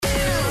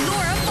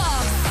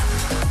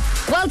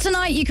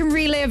tonight you can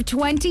relive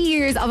 20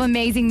 years of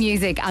amazing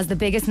music as the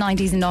biggest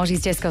 90s and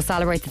noughties disco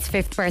celebrates its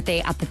 5th birthday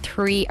at the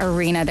 3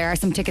 Arena. There are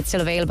some tickets still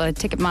available at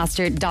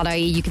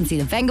ticketmaster.ie. You can see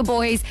the Venga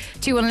Boys,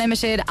 2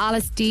 Unlimited,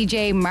 Alice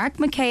DJ, Mark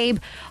McCabe,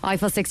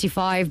 Eiffel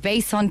 65,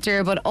 Bass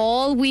Hunter, but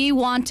all we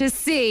want to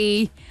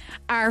see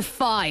are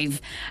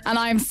 5. And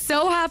I'm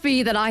so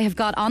happy that I have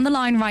got on the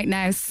line right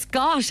now.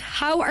 Scott,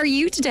 how are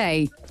you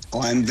today?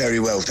 I'm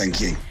very well,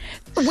 thank you.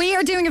 We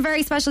are doing a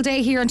very special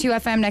day here on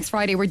 2FM next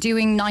Friday. We're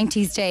doing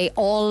 90s Day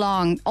all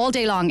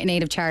day long in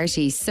aid of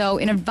charity. So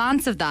in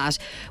advance of that,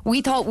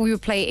 we thought we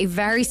would play a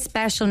very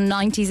special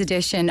 90s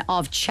edition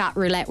of Chat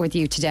Roulette with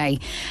you today,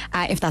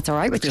 if that's all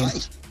right with you.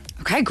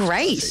 Okay,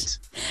 great.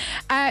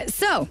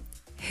 So,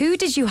 who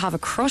did you have a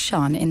crush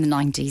on in the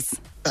 90s?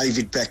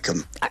 David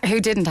Beckham. Who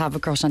didn't have a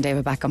crush on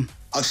David Beckham?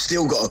 I've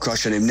still got a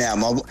crush on him now.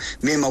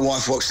 Me and my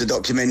wife watched the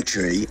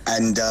documentary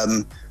and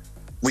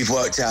we've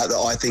worked out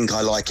that I think I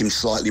like him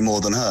slightly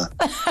more than her,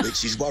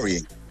 which is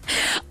worrying.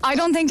 I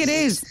don't think it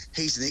is.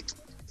 He's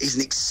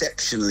an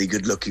exceptionally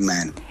good-looking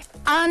man.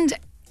 And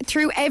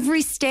through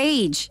every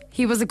stage,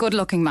 he was a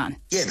good-looking man.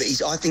 Yeah, but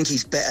I think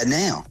he's better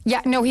now.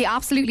 Yeah, no, he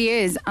absolutely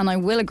is, and I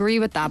will agree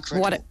with that.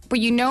 But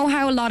you know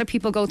how a lot of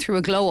people go through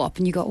a glow-up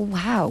and you go, oh,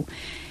 wow.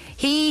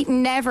 He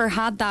never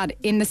had that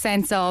in the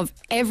sense of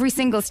every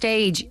single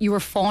stage you were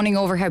fawning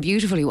over how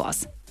beautiful he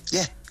was.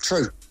 Yeah,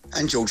 true.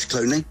 And George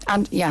Clooney.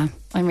 And yeah,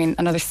 I mean,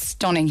 another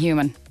stunning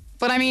human.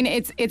 But I mean,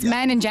 it's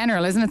men in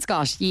general, isn't it,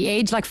 Scott? You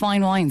age like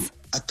fine wines.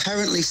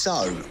 Apparently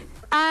so.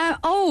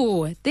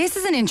 This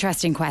is an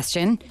interesting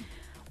question.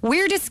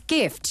 Weirdest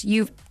gift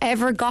you've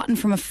ever gotten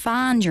from a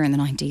fan during the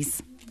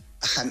 90s?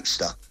 A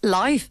hamster.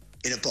 Live?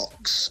 In a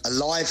box. A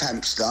live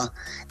hamster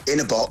in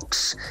a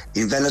box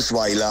in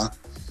Venezuela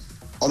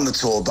on the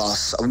tour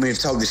bus. I mean, we've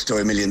told this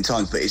story a million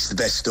times, but it's the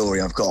best story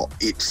I've got.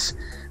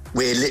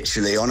 We're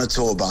literally on a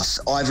tour bus,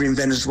 either in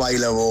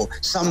Venezuela or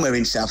somewhere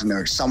in South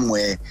America,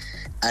 somewhere,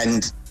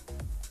 and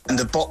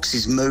the box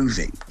is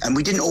moving. And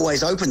we didn't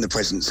always open the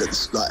presents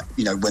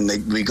when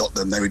we got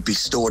them, they would be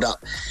stored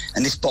up.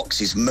 And this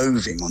box is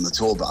moving on the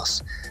tour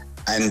bus.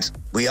 And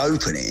we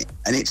open it,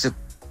 and it's a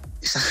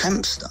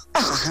hamster.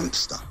 It's a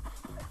hamster.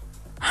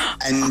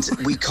 And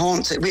we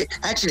can't... We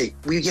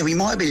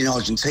might have been in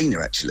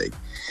Argentina, actually.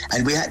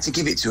 And we had to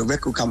give it to a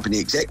record company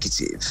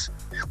executive.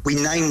 We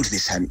named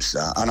this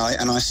hamster, and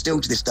I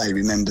still to this day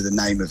remember the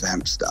name of the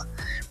hamster.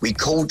 We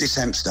called this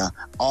hamster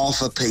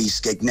Arthur P.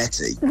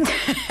 Skegnetti.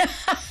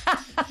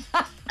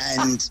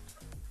 and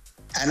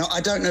I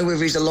don't know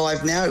whether he's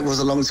alive now. It was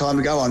a long time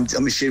ago.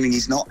 I'm assuming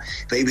he's not,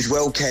 but he was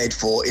well cared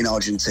for in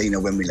Argentina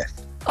when we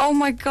left. Oh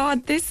my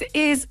God, this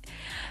is...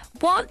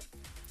 What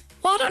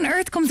on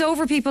earth comes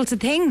over people to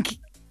think?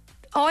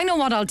 Oh, I know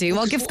what I'll do.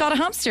 I'll give Scott a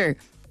hamster.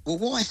 Well,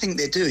 what I think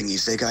they're doing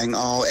is they're going,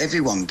 oh,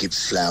 everyone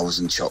gives flowers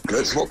and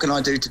chocolates. What can I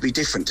do to be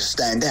different, to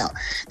stand out?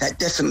 That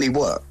definitely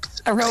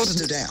worked. A rodent.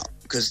 They stood out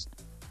because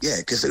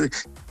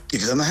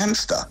give them a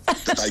hamster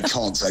that they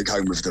can't take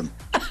home with them.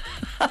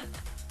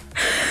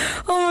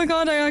 Oh my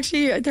God, I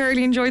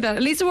thoroughly enjoyed that.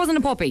 At least it wasn't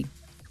a puppy.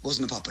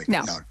 Wasn't a puppy.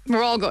 No.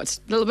 We're all good.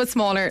 A little bit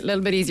smaller, a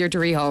little bit easier to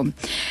rehome.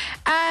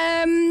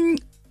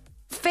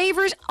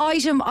 Favourite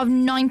item of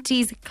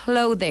 90s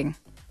clothing?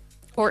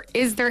 Or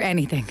is there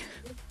anything?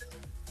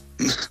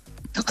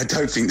 I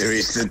don't think there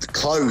is. The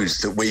clothes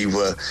that we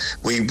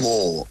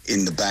wore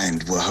in the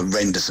band were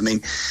horrendous. I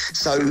mean,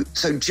 so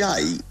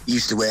Jay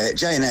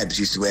and Abs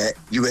used to wear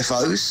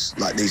UFOs,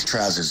 like these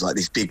trousers, like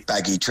these big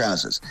baggy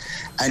trousers.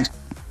 And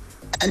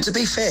to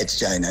be fair to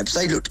Jay and Abs,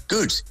 they looked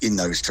good in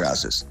those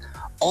trousers.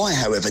 I,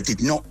 however,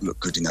 did not look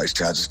good in those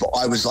trousers, but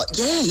I was like,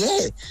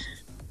 yeah,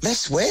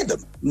 let's wear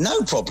them.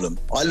 No problem.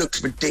 I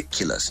looked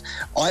ridiculous.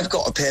 I've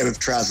got a pair of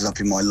trousers up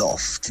in my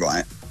loft,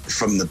 right?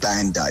 From the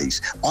band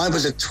days. I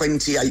was a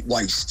 28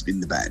 waist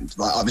in the band.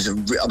 Right? I was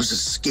a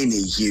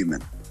skinny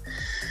human.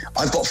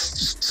 I've got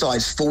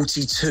size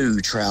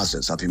 42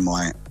 trousers up in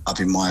my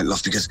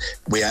loft because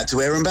we had to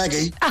wear them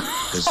baggy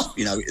because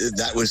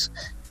that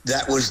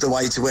was the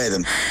way to wear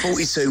them.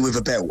 42 with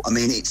a belt. I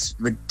mean, it's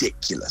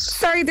ridiculous.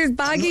 Sorry, there's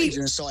baggy. I'm not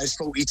even a size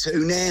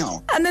 42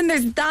 now. And then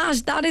there's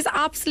that. That is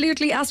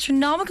absolutely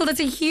astronomical. That's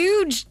a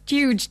huge,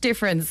 huge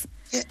difference.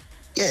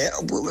 Yeah,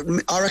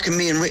 I reckon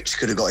me and Rich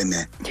could have got in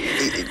there.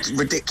 It's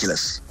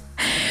ridiculous.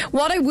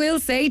 What I will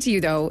say to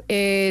you, though,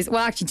 is, well,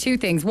 actually, 2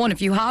 things. One,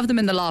 if you have them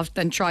in the loft,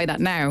 then try that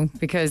now,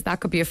 because that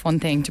could be a fun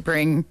thing to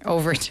bring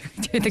over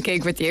to the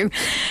gig with you.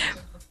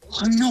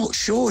 I'm not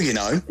sure, I'm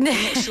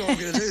not sure I'm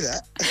going to do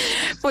that.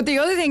 But the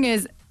other thing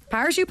is,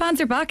 parachute pants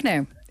are back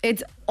now.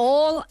 It's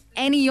all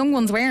any young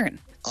one's wearing.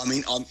 I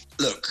mean, I'm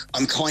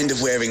kind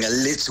of wearing a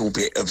little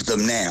bit of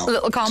them now. A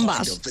little combat.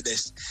 Kind of,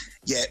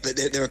 but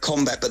they're a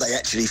combat, but they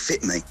actually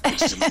fit me,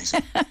 which is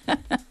amazing.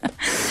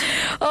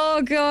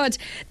 Oh, God.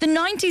 The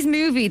 90s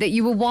movie that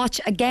you will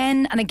watch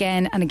again and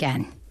again and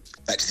again.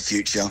 Back to the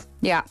Future.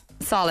 Yeah,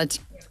 solid.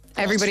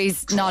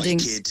 Everybody's nodding.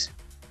 Kid.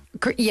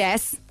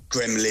 Yes.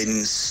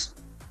 Gremlins.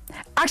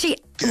 Actually,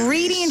 Goonies.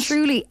 really and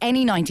truly,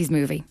 any 90s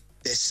movie.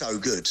 They're so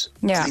good.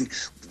 Yeah. I mean,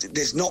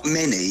 there's not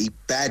many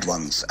bad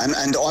ones,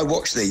 and I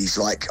watch these.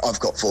 Like, I've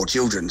got 4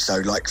 children, so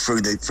like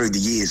through the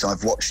years,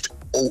 I've watched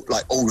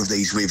all of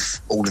these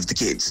with all of the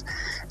kids,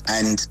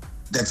 and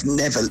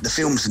the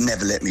films have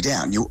never let me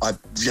down. I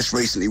just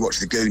recently watched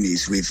The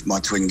Goonies with my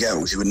twin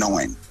girls who were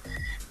 9.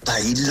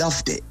 They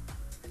loved it.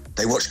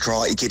 They watched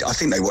Karate Kid. I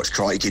think they watched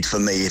Karate Kid for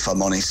me, if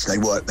I'm honest.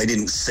 They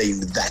didn't seem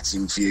that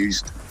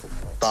infused,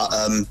 but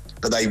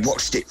they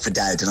watched it for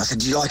Dad, and I said,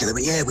 "Do you like it?" They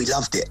went, "Yeah, we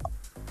loved it."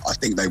 I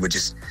think they were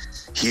just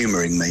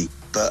humouring me,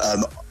 but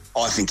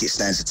I think it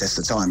stands the test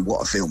of time.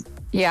 What a film.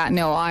 Yeah,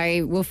 no,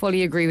 I will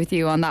fully agree with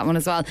you on that one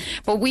as well.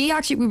 But we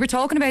were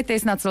talking about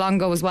this not so long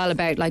ago as well,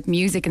 about like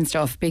music and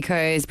stuff,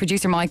 because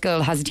producer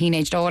Michael has a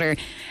teenage daughter,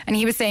 and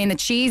he was saying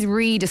that she's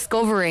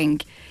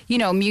rediscovering, you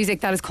know,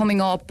 music that is coming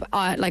up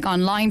like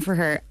online for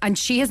her, and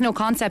she has no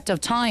concept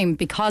of time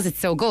because it's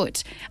so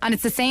good. And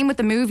it's the same with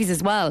the movies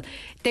as well.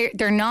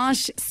 They're not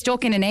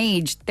stuck in an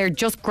age, they're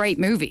just great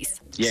movies.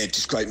 Yeah,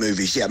 just great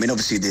movies. Yeah, I mean,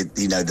 obviously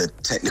the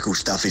technical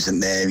stuff isn't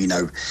there. You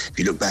know, if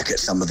you look back at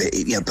some of it,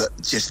 you know, but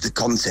just the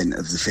content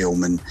of the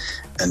film and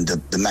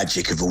the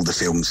magic of all the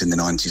films in the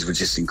 90s were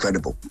just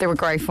incredible. They were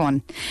great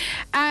fun.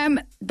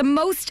 The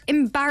most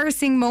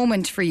embarrassing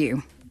moment for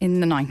you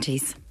in the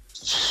 90s?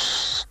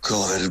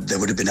 God, there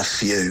would have been a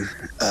few.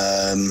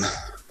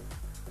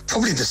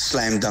 Probably the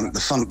Slam Dunk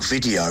the Funk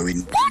video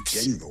in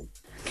general.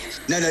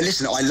 No,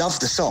 listen, I love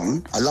the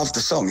song.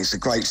 It's a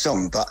great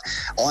song, but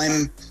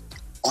I'm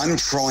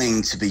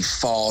trying to be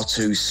far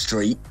too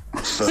street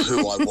for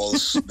who I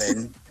was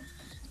then,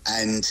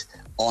 and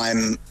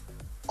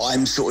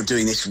I'm sort of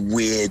doing this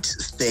weird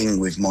thing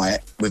with my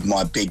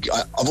big.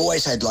 I've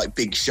always had like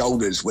big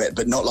shoulders,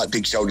 but not like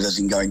big shoulders as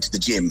in going to the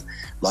gym.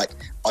 Like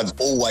I've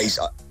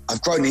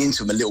grown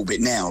into them a little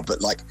bit now,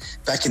 but like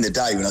back in the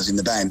day when I was in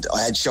the band,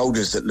 I had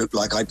shoulders that looked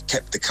like I'd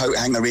kept the coat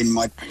hanger in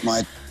my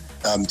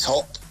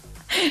top,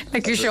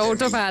 like your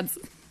shoulder pads.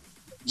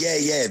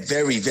 Yeah,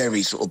 very,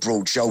 very sort of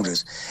broad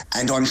shoulders.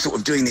 And I'm sort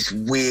of doing this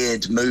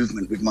weird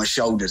movement with my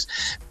shoulders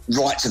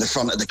right to the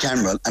front of the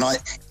camera.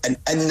 And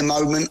in the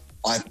moment,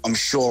 I'm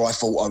sure I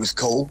thought I was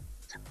cool.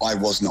 I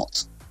was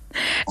not.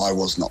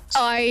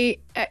 Like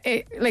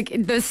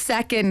the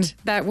second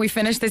that we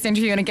finish this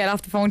interview and I get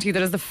off the phone to you,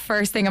 that is the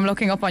first thing I'm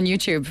looking up on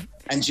YouTube.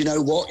 And you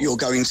know what? You're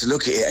going to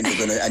look at it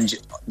and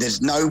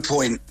there's no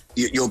point.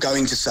 You're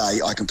going to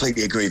say, I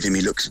completely agree with him,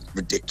 he looks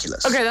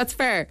ridiculous. Okay, that's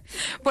fair.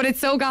 But it's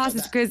so gas,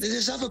 it's because...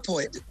 There's other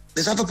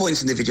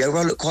points in the video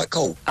where I look quite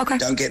cool. Okay.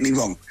 Don't get me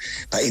wrong.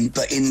 But in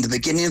the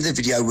beginning of the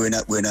video, we're in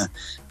a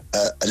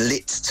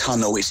lit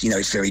tunnel. It's, you know,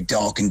 it's very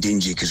dark and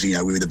dingy because, you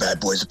know, we were the bad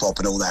boys of pop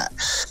and all that.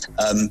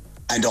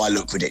 And I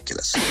look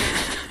ridiculous.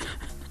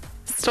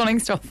 Stunning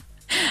stuff.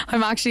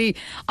 I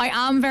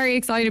am very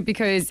excited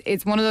because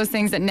it's one of those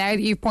things that now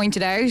that you've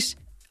pointed out,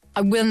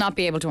 I will not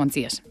be able to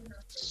unsee it.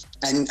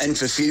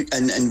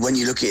 And when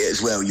you look at it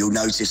as well, you'll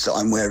notice that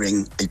I'm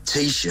wearing a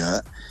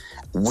T-shirt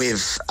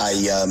with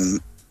a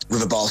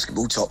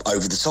basketball top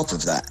over the top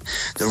of that.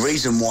 The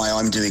reason why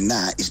I'm doing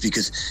that is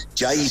because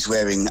Jay's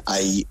wearing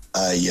a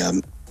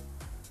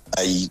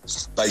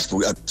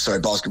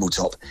basketball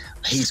top.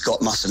 He's got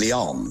muscly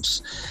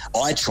arms.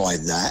 I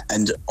tried that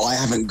and I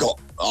haven't got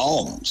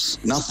arms.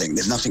 Nothing.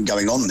 There's nothing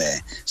going on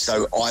there.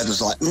 So I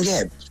was like,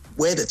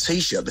 wear the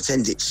T-shirt,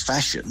 pretend it's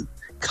fashion,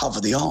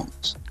 cover the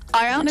arms.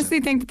 I honestly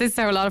think that this is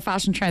how a lot of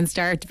fashion trends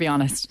start, to be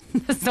honest.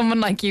 Someone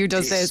like you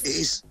does this. It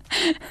is.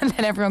 And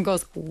then everyone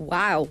goes,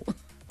 wow.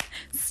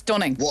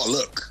 Stunning. What a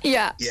look.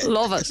 Yeah.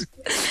 Love it.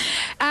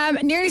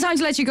 Nearly time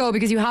to let you go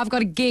because you have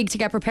got a gig to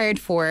get prepared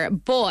for,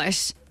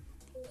 but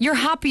your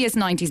happiest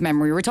 90s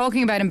memory. We're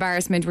talking about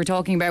embarrassment, we're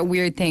talking about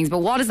weird things, but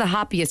what is the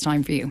happiest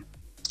time for you?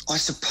 I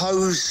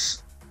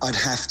suppose I'd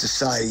have to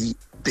say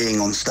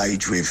being on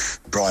stage with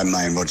Brian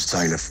May and Roger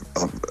Taylor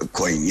of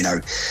Queen, you know,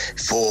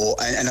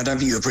 and I don't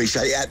think you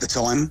appreciate it at the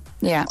time.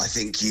 Yeah. I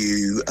think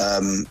you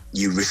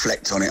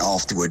reflect on it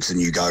afterwards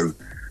and you go,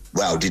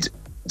 wow, did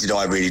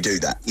I really do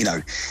that? You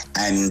know,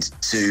 and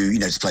to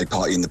play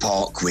Party in the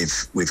Park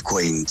with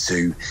Queen,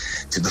 to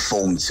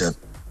perform to,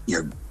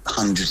 you know,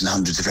 hundreds and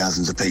hundreds of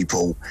thousands of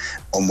people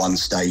on one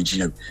stage, you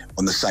know,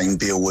 on the same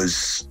bill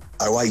as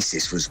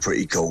Oasis was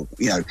pretty cool,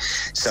 you know.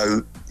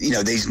 So, you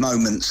know, these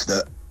moments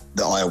that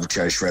I will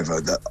cherish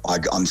forever, that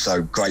I'm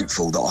so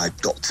grateful that I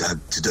got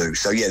to do.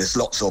 So, yeah, there's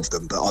lots of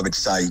them, but I would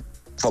say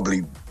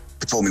probably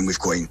performing with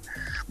Queen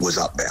was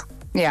up there.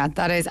 Yeah,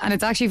 that is. And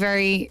it's actually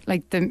very,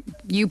 like,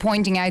 you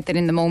pointing out that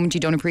in the moment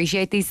you don't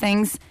appreciate these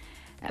things.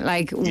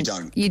 Like,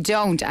 you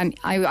don't. And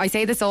I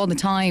say this all the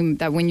time,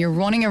 that when you're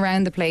running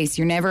around the place,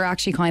 you're never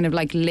actually kind of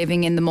like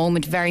living in the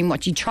moment very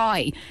much. You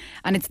try,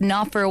 and it's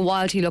not for a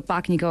while till you look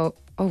back and you go,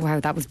 oh wow,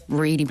 that was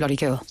really bloody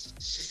cool.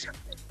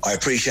 I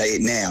appreciate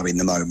it now in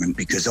the moment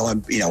because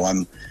I'm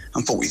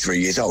 43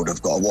 years old.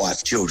 I've got a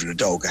wife, children, a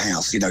dog, a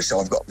house, you know, so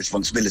I've got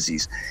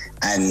responsibilities,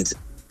 and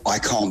I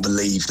can't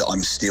believe that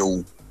I'm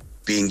still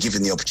being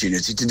given the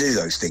opportunity to do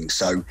those things.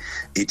 So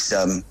it's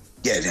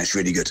it's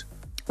really good.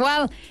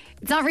 Well,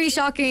 It's not really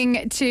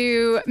shocking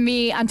to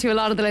me and to a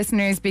lot of the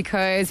listeners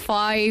because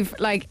five,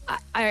 like,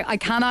 I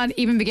cannot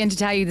even begin to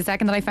tell you the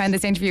second that I found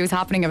this interview was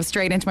happening, I was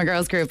straight into my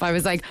girls group. I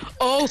was like,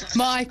 oh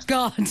my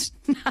God.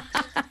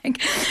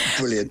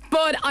 Brilliant.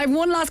 But I have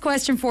one last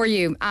question for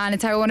you, and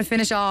it's how I want to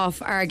finish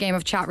off our game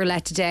of Chat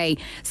Roulette today.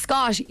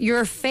 Scott,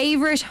 your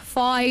favourite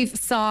 5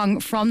 song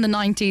from the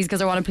 90s,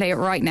 because I want to play it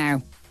right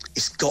now.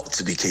 It's got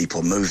to be Keep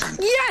On Moving.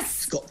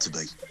 Yes! It's got to be.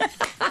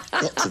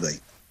 Got to be.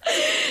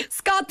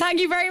 Scott, thank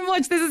you very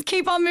much. This is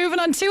Keep On Moving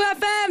on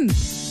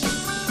 2FM.